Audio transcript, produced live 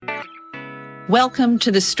Welcome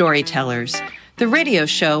to The Storytellers, the radio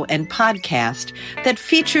show and podcast that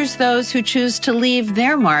features those who choose to leave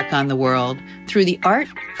their mark on the world through the art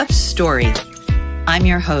of story. I'm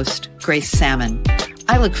your host, Grace Salmon.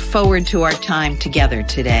 I look forward to our time together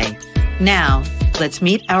today. Now, let's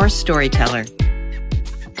meet our storyteller.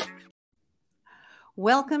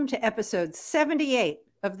 Welcome to episode 78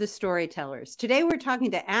 of The Storytellers. Today we're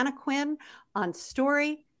talking to Anna Quinn on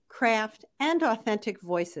story, craft, and authentic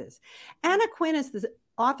voices. Anna Quinn is the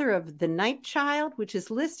author of The Night Child, which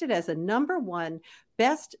is listed as a #1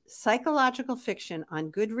 best psychological fiction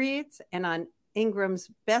on Goodreads and on Ingram's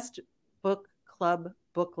Best Book Club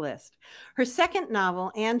book list. Her second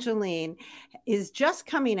novel, Angeline, is just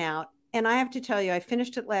coming out. And I have to tell you, I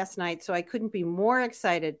finished it last night, so I couldn't be more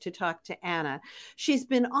excited to talk to Anna. She's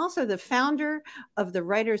been also the founder of the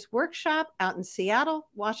Writers Workshop out in Seattle,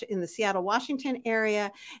 in the Seattle, Washington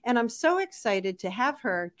area. And I'm so excited to have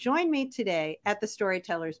her join me today at the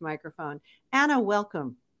Storytellers microphone. Anna,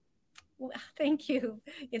 welcome. Well, thank you.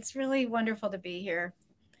 It's really wonderful to be here.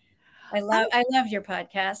 I love your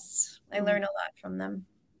podcasts. I learn a lot from them.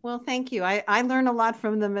 Well, thank you. I learn a lot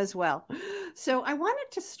from them as well. So I wanted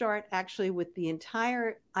to start actually with the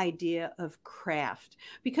entire idea of craft,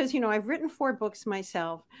 because, I've written 4 books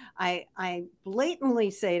myself. I blatantly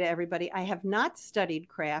say to everybody, I have not studied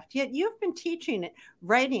craft, yet you've been teaching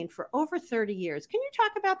writing for over 30 years. Can you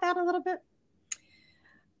talk about that a little bit?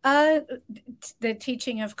 The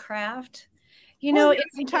teaching of craft,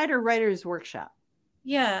 it's entitled Writers Workshop.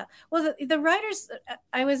 Yeah. Well, the writers,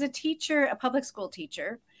 I was a public school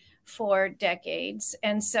teacher for decades.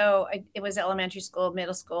 And so it was elementary school,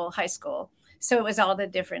 middle school, high school. So it was all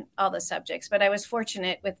the subjects. But I was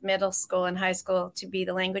fortunate with middle school and high school to be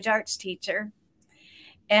the language arts teacher.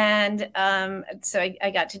 And so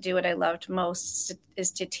I got to do what I loved most,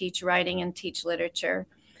 is to teach writing and teach literature.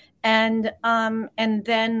 And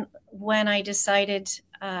then when I decided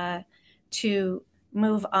to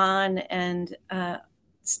move on and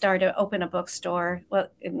open a bookstore. Well,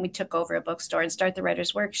 we took over a bookstore and start the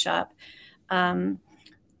Writers Workshop. Then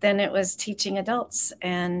it was teaching adults.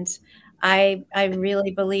 And I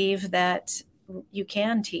really believe that you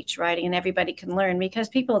can teach writing and everybody can learn, because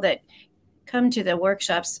people that come to the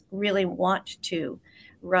workshops really want to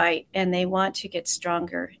write and they want to get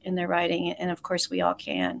stronger in their writing. And of course, we all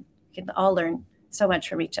can all learn so much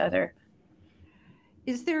from each other.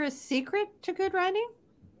 Is there a secret to good writing?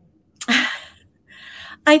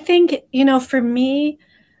 I think, for me,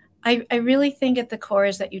 I really think at the core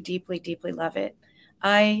is that you deeply, deeply love it.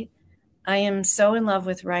 I am so in love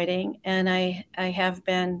with writing, and I have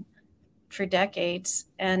been for decades,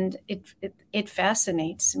 and it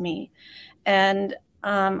fascinates me. And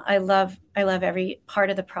I love every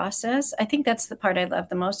part of the process. I think that's the part I love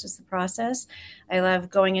the most, is the process. I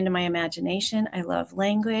love going into my imagination. I love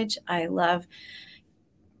language. I love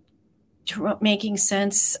making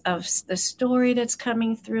sense of the story that's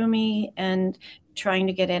coming through me and trying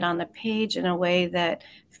to get it on the page in a way that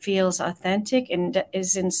feels authentic and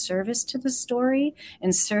is in service to the story,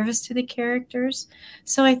 in service to the characters.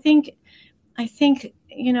 So I think,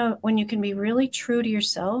 when you can be really true to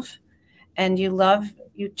yourself and you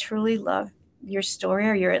truly love your story,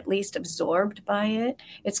 or you're at least absorbed by it,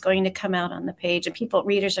 it's going to come out on the page, and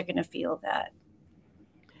readers are going to feel that.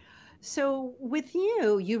 So with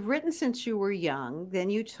you've written since you were young, then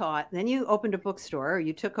you taught, then you opened a bookstore, or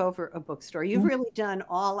you took over a bookstore. You've really done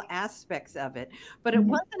all aspects of it. But it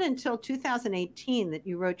wasn't until 2018 that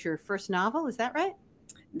you wrote your first novel. Is that right?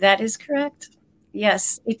 That is correct.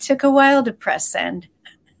 Yes. It took a while to press send.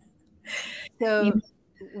 So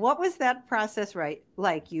what was that process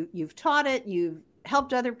like? You've taught it, you've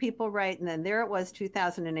helped other people write, and then there it was,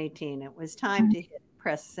 2018. It was time to hit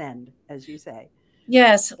press send, as you say.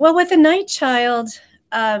 Yes. Well, with The Night Child,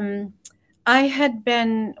 I had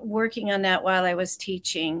been working on that while I was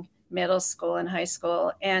teaching middle school and high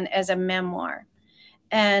school, and as a memoir.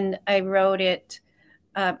 And I wrote it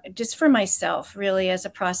just for myself, really, as a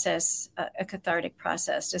process, a cathartic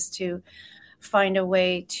process, just to find a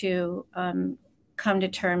way to come to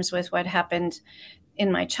terms with what happened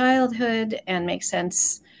in my childhood and make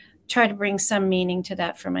sense, try to bring some meaning to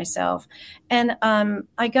that for myself. And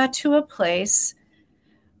I got to a place.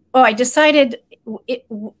 I decided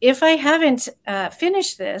if I haven't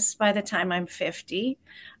finished this by the time I'm 50,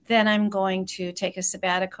 then I'm going to take a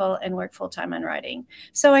sabbatical and work full-time on writing.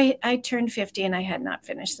 So I turned 50 and I had not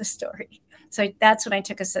finished the story. So that's when I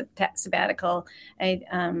took a sabbatical.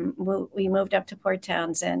 We moved up to Port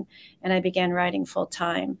Townsend, and I began writing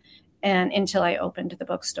full-time, and until I opened the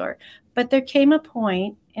bookstore. But there came a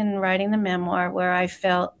point in writing the memoir where I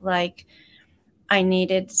felt like I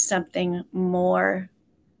needed something more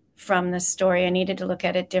from the story. I needed to look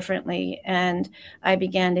at it differently. And I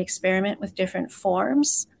began to experiment with different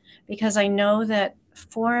forms, because I know that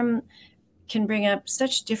form can bring up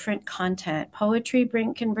such different content. Poetry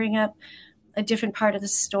can bring up a different part of the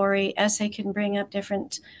story. Essay can bring up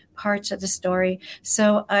different parts of the story.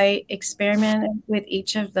 So I experimented with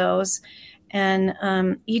each of those,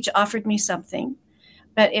 and each offered me something.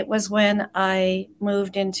 But it was when I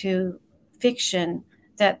moved into fiction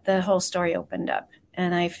that the whole story opened up,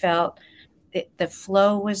 and I felt the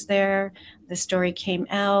flow was there. The story came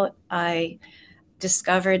out. I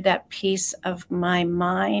discovered that piece of my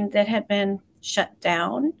mind that had been shut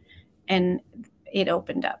down, and it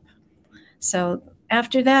opened up. So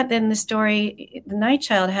after that, then the story, The Night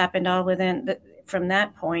Child, happened all from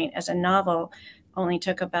that point as a novel, only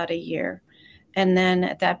took about a year. And then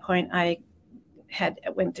at that point, I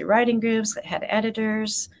went through writing groups, had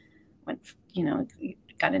editors,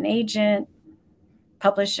 got an agent,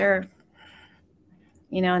 publisher,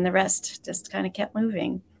 and the rest just kind of kept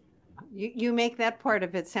moving. You make that part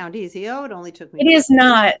of it sound easy. Oh, it only took me. It is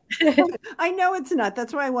not. I know it's not.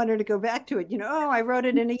 That's why I wanted to go back to it. I wrote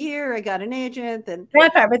it in a year. I got an agent. Then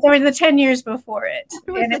that part, but there were the 10 years before it.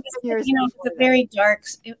 And it's a very dark.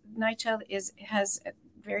 Night Child has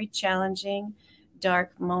very challenging,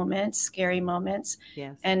 dark moments, scary moments.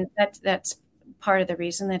 Yes. And that's part of the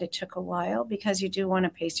reason that it took a while, because you do want to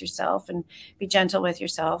pace yourself and be gentle with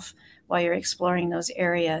yourself while you're exploring those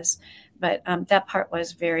areas. But that part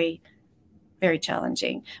was very, very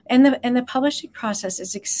challenging. And the publishing process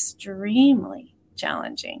is extremely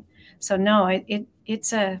challenging. So no, you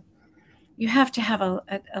have to have a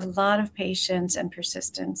lot of patience and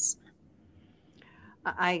persistence.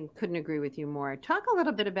 I couldn't agree with you more. Talk a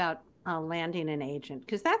little bit about landing an agent,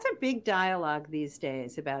 because that's a big dialogue these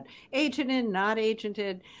days about agented, not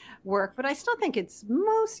agented work. But I still think it's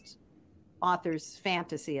most authors'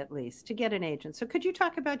 fantasy, at least, to get an agent. So could you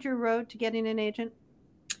talk about your road to getting an agent?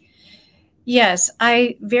 Yes,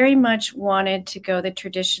 I very much wanted to go the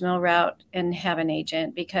traditional route and have an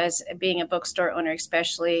agent, because being a bookstore owner,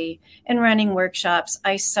 especially, and running workshops,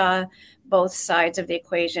 I saw both sides of the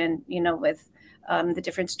equation, with the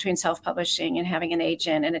difference between self-publishing and having an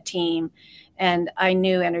agent and a team. And I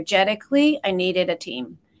knew energetically I needed a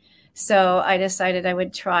team. So I decided I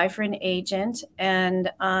would try for an agent.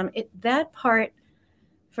 And that part,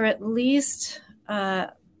 for at least 9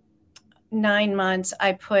 months,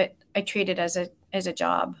 I treated as a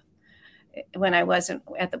job when I wasn't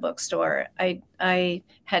at the bookstore. I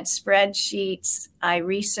had spreadsheets. I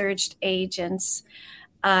researched agents.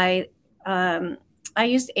 I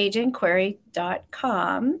used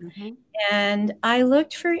agentquery.com, and I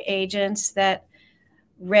looked for agents that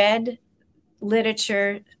read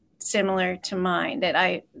literature similar to mine,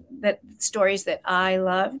 that stories that I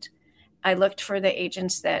loved. I looked for the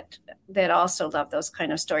agents that also loved those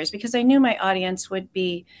kind of stories, because I knew my audience would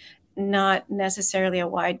be not necessarily a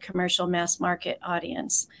wide commercial mass market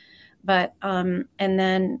audience. But and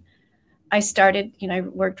then I started, I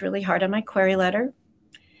worked really hard on my query letter,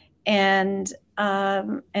 and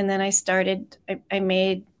then I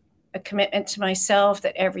made a commitment to myself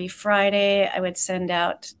that every Friday I would send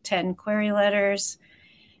out 10 query letters.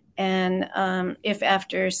 And if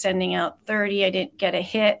after sending out 30, I didn't get a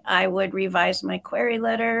hit, I would revise my query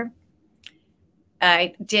letter.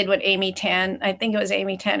 I did what Amy Tan, I think it was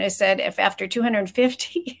Amy Tan, who said, if after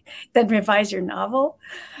 250, then revise your novel.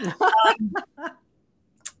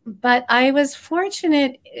 But I was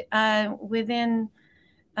fortunate within,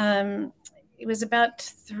 it was about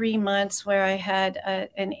 3 months where I had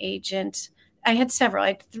an agent. I had several. I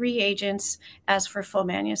had 3 agents ask for full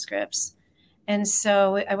manuscripts. And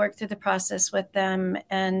so I worked through the process with them,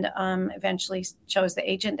 and eventually chose the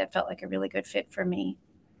agent that felt like a really good fit for me.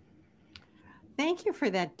 Thank you for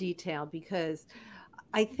that detail, because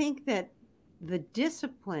I think that the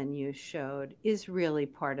discipline you showed is really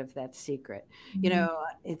part of that secret.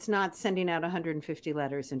 It's not sending out 150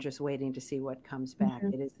 letters and just waiting to see what comes back.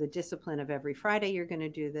 It is the discipline of every Friday you're going to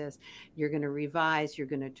do this, you're going to revise, you're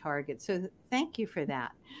going to target. So thank you for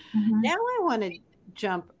that. Now I want to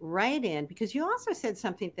jump right in, because you also said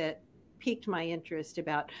something that piqued my interest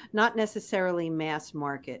about not necessarily mass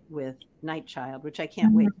market with Night Child, which I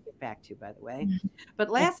can't wait to get back to, by the way.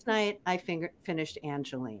 But last night I finished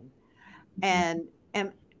Angeline, and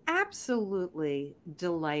am absolutely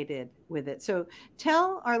delighted with it. So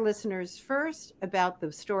tell our listeners first about the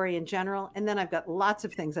story in general, and then I've got lots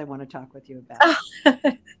of things I want to talk with you about.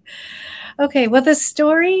 Okay, well, the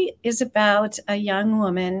story is about a young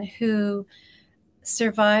woman who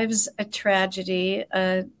survives a tragedy,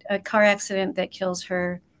 a car accident that kills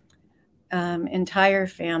her entire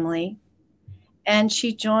family. And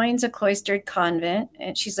she joins a cloistered convent,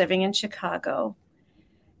 and she's living in Chicago.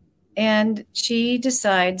 And she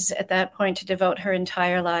decides at that point to devote her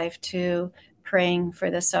entire life to praying for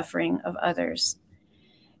the suffering of others.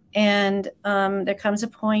 And there comes a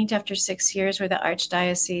point after 6 years where the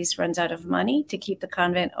archdiocese runs out of money to keep the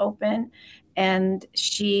convent open. And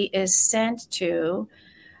she is sent to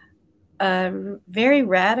a very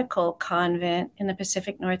radical convent in the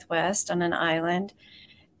Pacific Northwest on an island.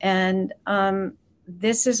 And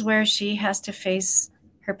this is where she has to face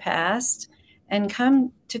her past and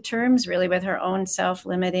come to terms really with her own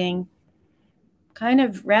self-limiting, kind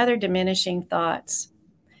of rather diminishing thoughts.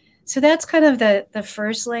 So that's kind of the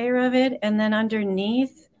first layer of it. And then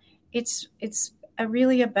underneath, it's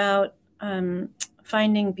really about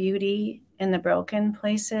finding beauty in the broken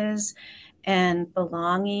places and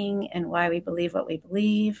belonging and why we believe what we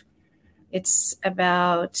believe. It's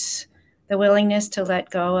about the willingness to let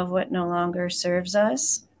go of what no longer serves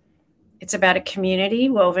us. It's about a community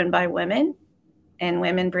woven by women and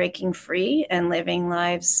women breaking free and living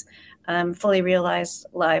lives, fully realized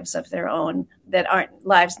lives of their own that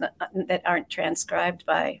aren't transcribed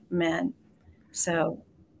by men. So,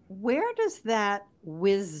 where does that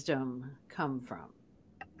wisdom come from?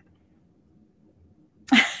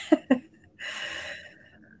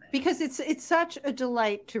 Because it's such a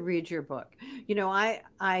delight to read your book. You know,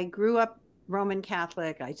 I grew up Roman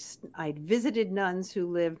Catholic. I visited nuns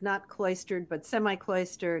who lived not cloistered but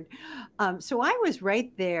semi-cloistered. So I was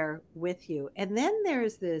right there with you. And then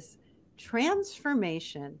there's this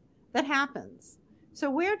transformation that happens.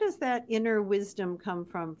 So where does that inner wisdom come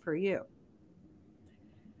from for you?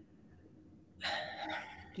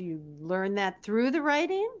 Do you learn that through the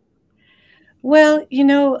writing? Well, you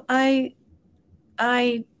know, I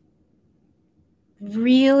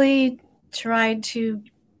really tried to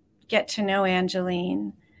get to know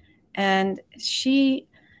Angeline, and she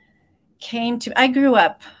came to, I grew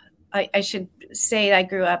up, I should say I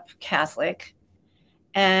grew up Catholic,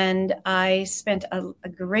 and I spent a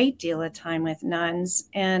great deal of time with nuns,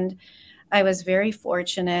 and I was very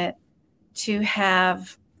fortunate to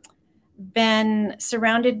have been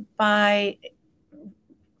surrounded by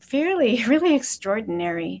fairly, really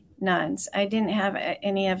extraordinary nuns. I didn't have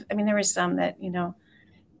any of, I mean, there were some that, you know,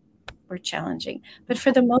 were challenging, but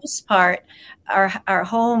for the most part, our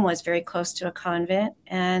home was very close to a convent.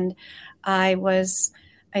 And as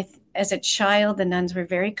a child, the nuns were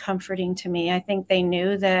very comforting to me. I think they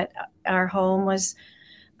knew that our home was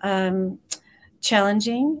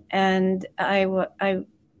challenging. And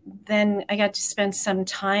then I got to spend some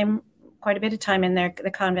time, quite a bit of time in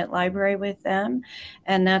the convent library with them.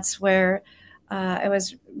 And that's where I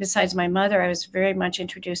was, besides my mother, I was very much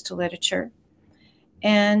introduced to literature.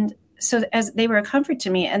 And so as they were a comfort to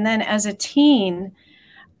me. And then as a teen,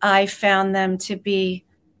 I found them to be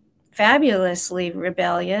fabulously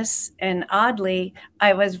rebellious. And oddly,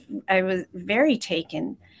 I was very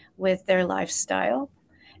taken with their lifestyle.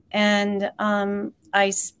 And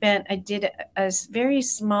I did a very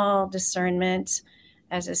small discernment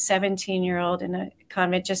as a 17-year-old in a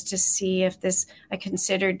convent just to see if I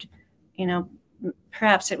considered, you know,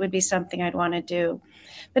 perhaps it would be something I'd want to do.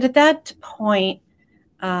 But at that point,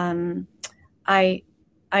 I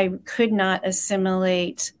could not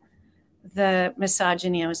assimilate the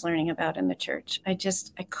misogyny I was learning about in the church. I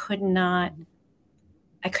could not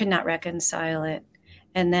reconcile it.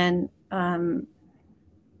 And then,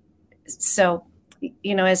 so,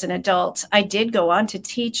 you know, as an adult, I did go on to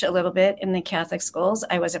teach a little bit in the Catholic schools.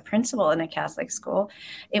 I was a principal in a Catholic school.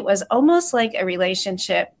 It was almost like a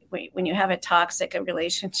relationship when you have a toxic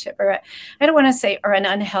relationship, or I don't want to say, or an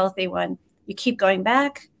unhealthy one. You keep going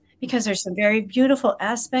back because there's some very beautiful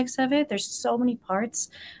aspects of it. There's so many parts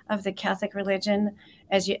of the Catholic religion,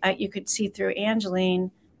 as you could see through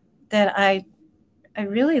Angeline, that I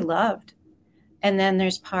really loved. And then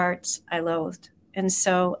there's parts I loathed. And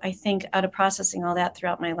so I think out of processing all that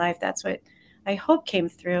throughout my life, that's what I hope came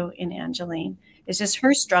through in Angeline, is just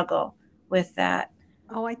her struggle with that.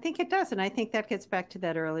 Oh, I think it does. And I think that gets back to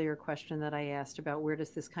that earlier question that I asked about where does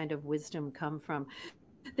this kind of wisdom come from?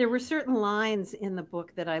 There were certain lines in the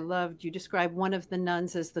book that I loved. You described one of the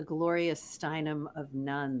nuns as the Gloria Steinem of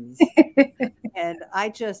nuns. And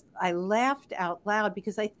I laughed out loud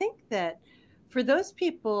because I think that for those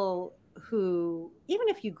people who, even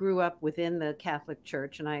if you grew up within the Catholic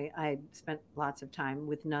Church, and I spent lots of time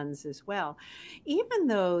with nuns as well, even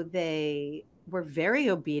though they were very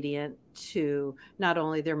obedient to not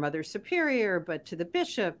only their mother superior, but to the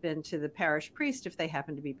bishop and to the parish priest, if they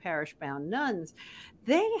happened to be parish bound nuns,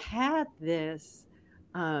 they had this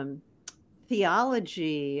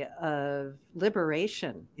theology of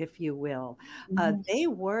liberation, if you will. They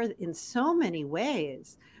were, in so many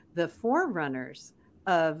ways, the forerunners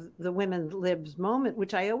of the women libs moment,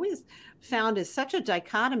 which I always found is such a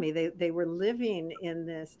dichotomy. They were living in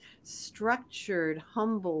this structured,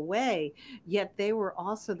 humble way, yet they were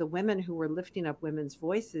also the women who were lifting up women's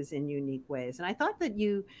voices in unique ways. And I thought that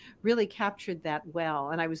you really captured that well,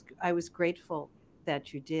 and I was grateful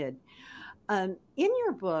that you did. In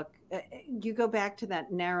your book, you go back to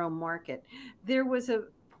that narrow market. There was a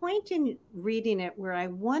point in reading it where I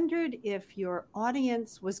wondered if your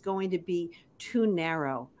audience was going to be too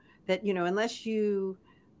narrow, that, you know, unless you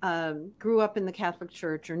grew up in the Catholic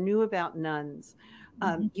Church or knew about nuns,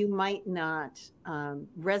 you might not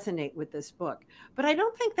resonate with this book. But I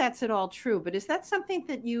don't think that's at all true. But is that something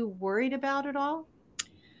that you worried about at all?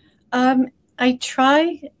 I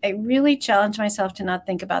really challenge myself to not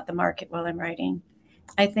think about the market while I'm writing.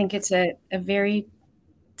 I think it's a very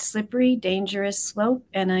slippery, dangerous slope,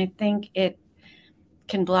 and I think it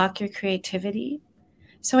can block your creativity.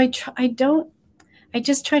 So I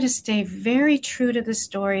just try to stay very true to the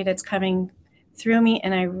story that's coming through me,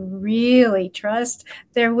 and I really trust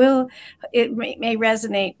it may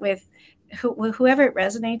resonate with whoever it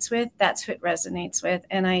resonates with. That's who it resonates with,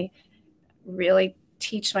 and I really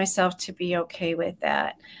teach myself to be okay with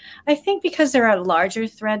that. I think because there are larger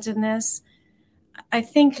threads in this, I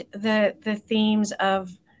think the themes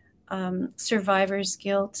of survivor's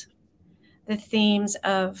guilt, the themes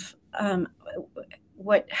of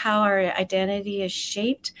how our identity is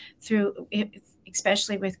shaped through,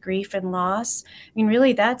 especially with grief and loss. I mean,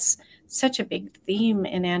 really, that's such a big theme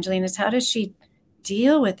in Angeline, is how does she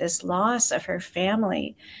deal with this loss of her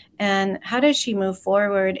family, and how does she move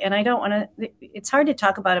forward? And I don't want to, it's hard to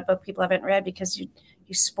talk about a book people haven't read because you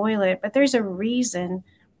spoil it, but there's a reason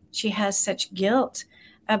she has such guilt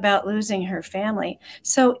about losing her family.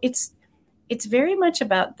 So it's very much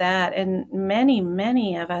about that. And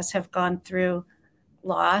many of us have gone through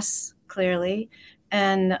loss, clearly,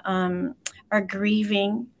 and are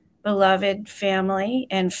grieving beloved family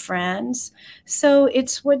and friends. So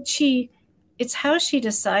it's how she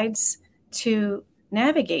decides to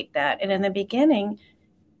navigate that. And in the beginning,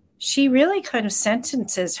 she really kind of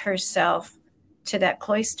sentences herself to that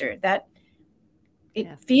cloister. That it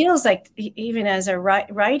feels like, even as a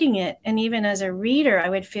writing it, and even as a reader, I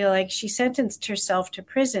would feel like she sentenced herself to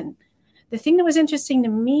prison. The thing that was interesting to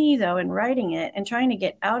me, though, in writing it and trying to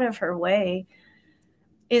get out of her way,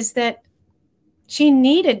 is that she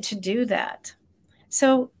needed to do that.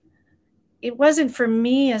 So it wasn't for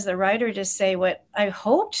me as the writer to say what I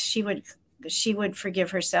hoped she would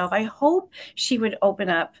forgive herself. I hope she would open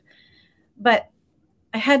up, but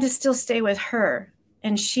I had to still stay with her,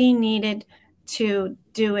 and she needed to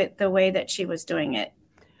do it the way that she was doing it.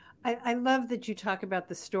 I love that you talk about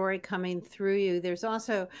the story coming through you. There's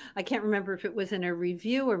also, I can't remember if it was in a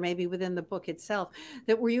review or maybe within the book itself,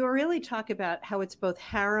 that where you really talk about how it's both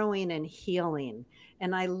harrowing and healing.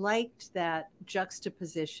 And I liked that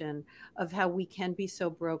juxtaposition of how we can be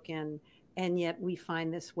so broken and yet we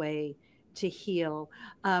find this way to heal.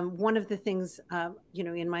 One of the things,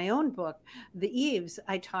 in my own book, The Eves,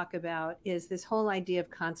 I talk about is this whole idea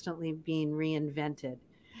of constantly being reinvented.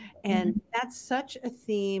 And that's such a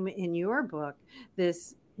theme in your book,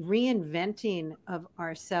 this reinventing of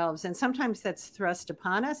ourselves. And sometimes that's thrust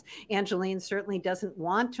upon us. Angeline certainly doesn't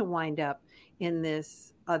want to wind up in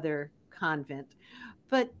this other convent.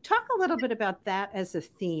 But talk a little bit about that as a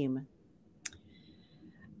theme.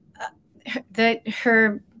 That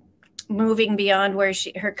her moving beyond where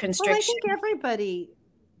her constriction. Well, I think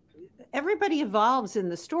everybody evolves in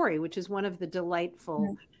the story, which is one of the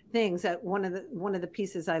delightful things. That one of the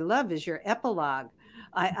pieces I love is your epilogue.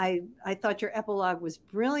 I thought your epilogue was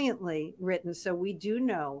brilliantly written, so we do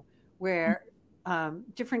know where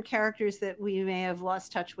different characters that we may have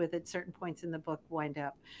lost touch with at certain points in the book wind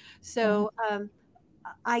up. So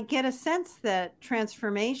I get a sense that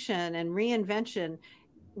transformation and reinvention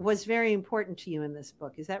was very important to you in this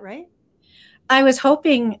book. Is that right? I was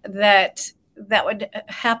hoping that would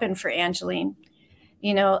happen for Angeline.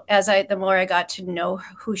 The more I got to know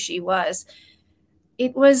who she was,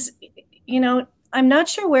 it was, I'm not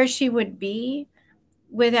sure where she would be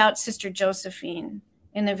without Sister Josephine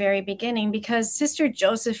in the very beginning, because Sister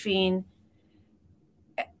Josephine,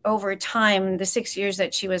 over time, the 6 years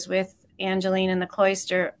that she was with Angeline in the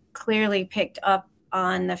cloister, clearly picked up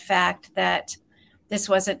on the fact that this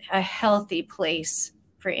wasn't a healthy place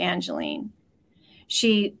for Angeline.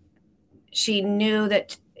 She knew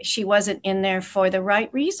that she wasn't in there for the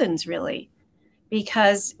right reasons, really.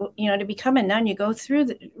 because, to become a nun, you go through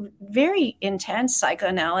the very intense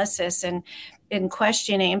psychoanalysis and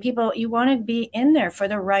questioning, and people, you want to be in there for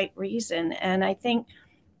the right reason. And I think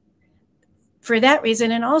for that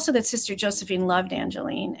reason, and also that Sister Josephine loved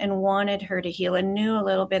Angeline and wanted her to heal and knew a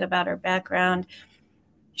little bit about her background,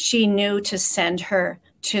 she knew to send her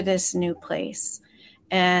to this new place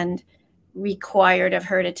and required of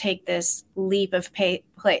her to take this leap of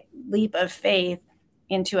faith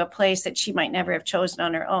into a place that she might never have chosen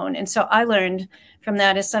on her own. And so I learned from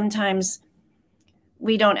that is sometimes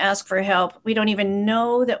we don't ask for help. We don't even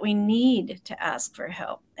know that we need to ask for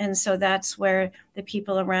help. And so that's where the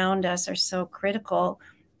people around us are so critical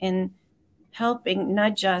in helping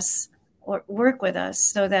nudge us or work with us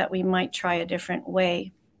so that we might try a different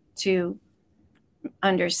way to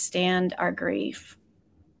understand our grief.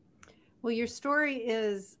 Well, your story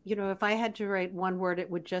is, if I had to write one word, it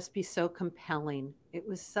would just be so compelling. It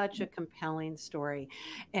was such a compelling story.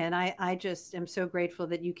 And I just am so grateful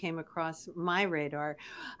that you came across my radar.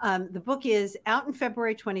 The book is out in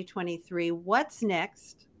February 2023. What's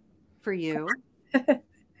next for you?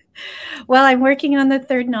 Well, I'm working on the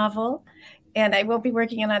third novel, and I won't be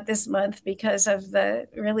working on it this month because of the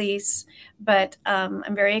release, but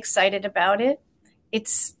I'm very excited about it.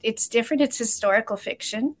 It's different. It's historical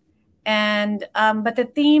fiction. And but the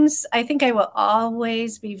themes, I think I will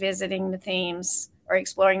always be visiting the themes or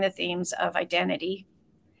exploring the themes of identity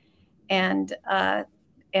and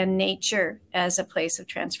nature as a place of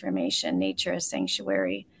transformation, nature as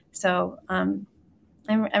sanctuary. So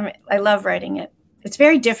I love writing it. It's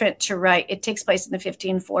very different to write. It takes place in the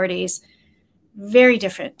 1540s. Very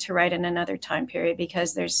different to write in another time period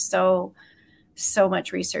because there's so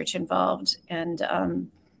much research involved. And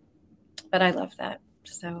but I love that.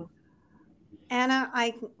 So. Anna,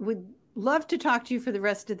 I would love to talk to you for the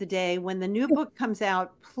rest of the day. When the new book comes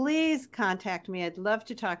out, please contact me. I'd love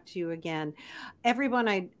to talk to you again. Everyone,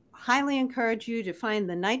 I highly encourage you to find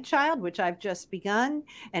The Night Child, which I've just begun,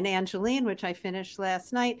 and Angeline, which I finished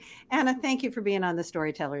last night. Anna, thank you for being on The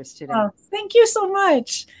Storytellers today. Oh, thank you so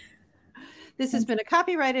much. This has been a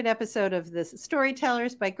copyrighted episode of The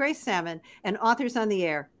Storytellers by Grace Salmon and Authors on the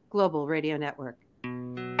Air, Global Radio Network.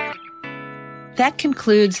 That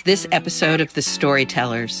concludes this episode of The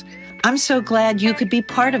Storytellers. I'm so glad you could be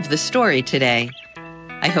part of the story today.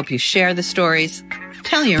 I hope you share the stories,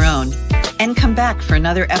 tell your own, and come back for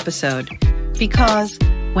another episode, because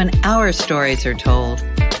when our stories are told,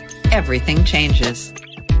 everything changes.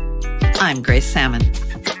 I'm Grace Salmon.